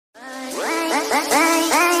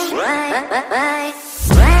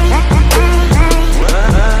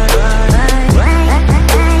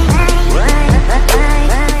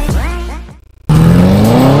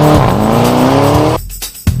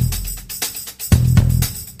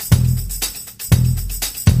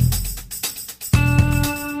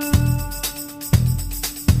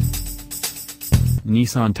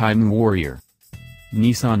Nissan Titan Warrior.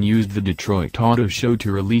 Nissan used the Detroit Auto Show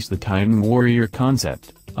to release the Titan Warrior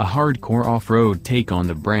concept, a hardcore off-road take on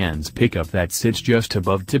the brand's pickup that sits just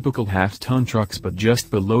above typical half-ton trucks but just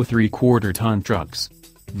below three-quarter-ton trucks.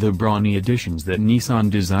 The brawny additions that Nissan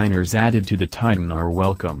designers added to the Titan are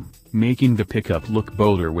welcome, making the pickup look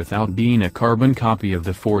bolder without being a carbon copy of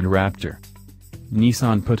the Ford Raptor.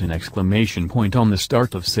 Nissan put an exclamation point on the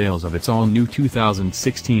start of sales of its all-new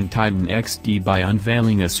 2016 Titan XD by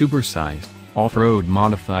unveiling a supersized, off-road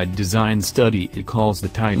modified design study it calls the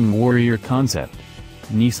Titan Warrior concept.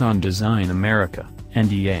 Nissan Design America,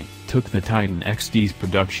 NDA, took the Titan XD's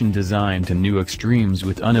production design to new extremes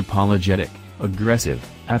with unapologetic, aggressive,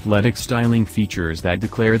 athletic styling features that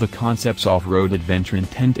declare the concept's off-road adventure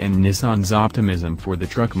intent and Nissan's optimism for the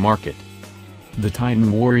truck market. The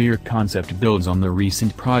Titan Warrior concept builds on the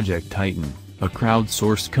recent Project Titan, a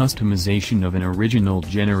crowdsourced customization of an original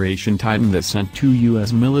generation Titan that sent two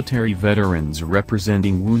U.S. military veterans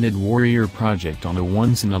representing Wounded Warrior Project on a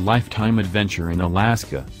once-in-a-lifetime adventure in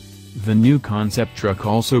Alaska. The new concept truck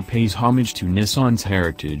also pays homage to Nissan's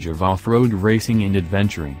heritage of off-road racing and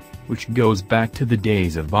adventuring, which goes back to the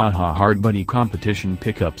days of Baja hard-buddy competition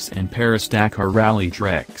pickups and Para-Dakar rally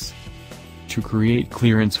treks. To create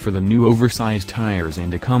clearance for the new oversized tires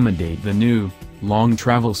and accommodate the new, long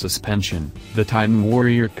travel suspension, the Titan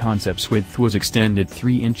Warrior concept's width was extended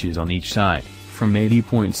 3 inches on each side, from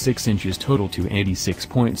 80.6 inches total to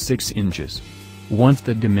 86.6 inches. Once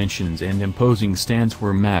the dimensions and imposing stance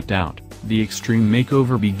were mapped out, the extreme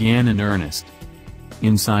makeover began in earnest.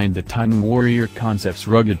 Inside the Titan Warrior concept's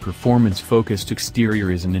rugged performance-focused exterior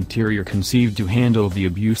is an interior conceived to handle the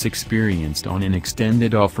abuse experienced on an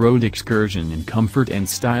extended off-road excursion in comfort and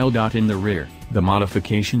style. In the rear, the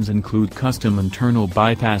modifications include custom internal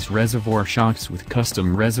bypass reservoir shocks with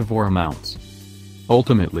custom reservoir mounts.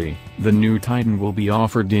 Ultimately, the new Titan will be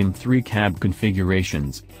offered in 3 cab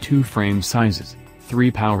configurations, 2 frame sizes, 3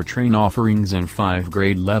 powertrain offerings and 5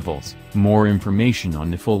 grade levels. More information on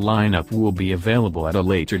the full lineup will be available at a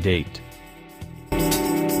later date.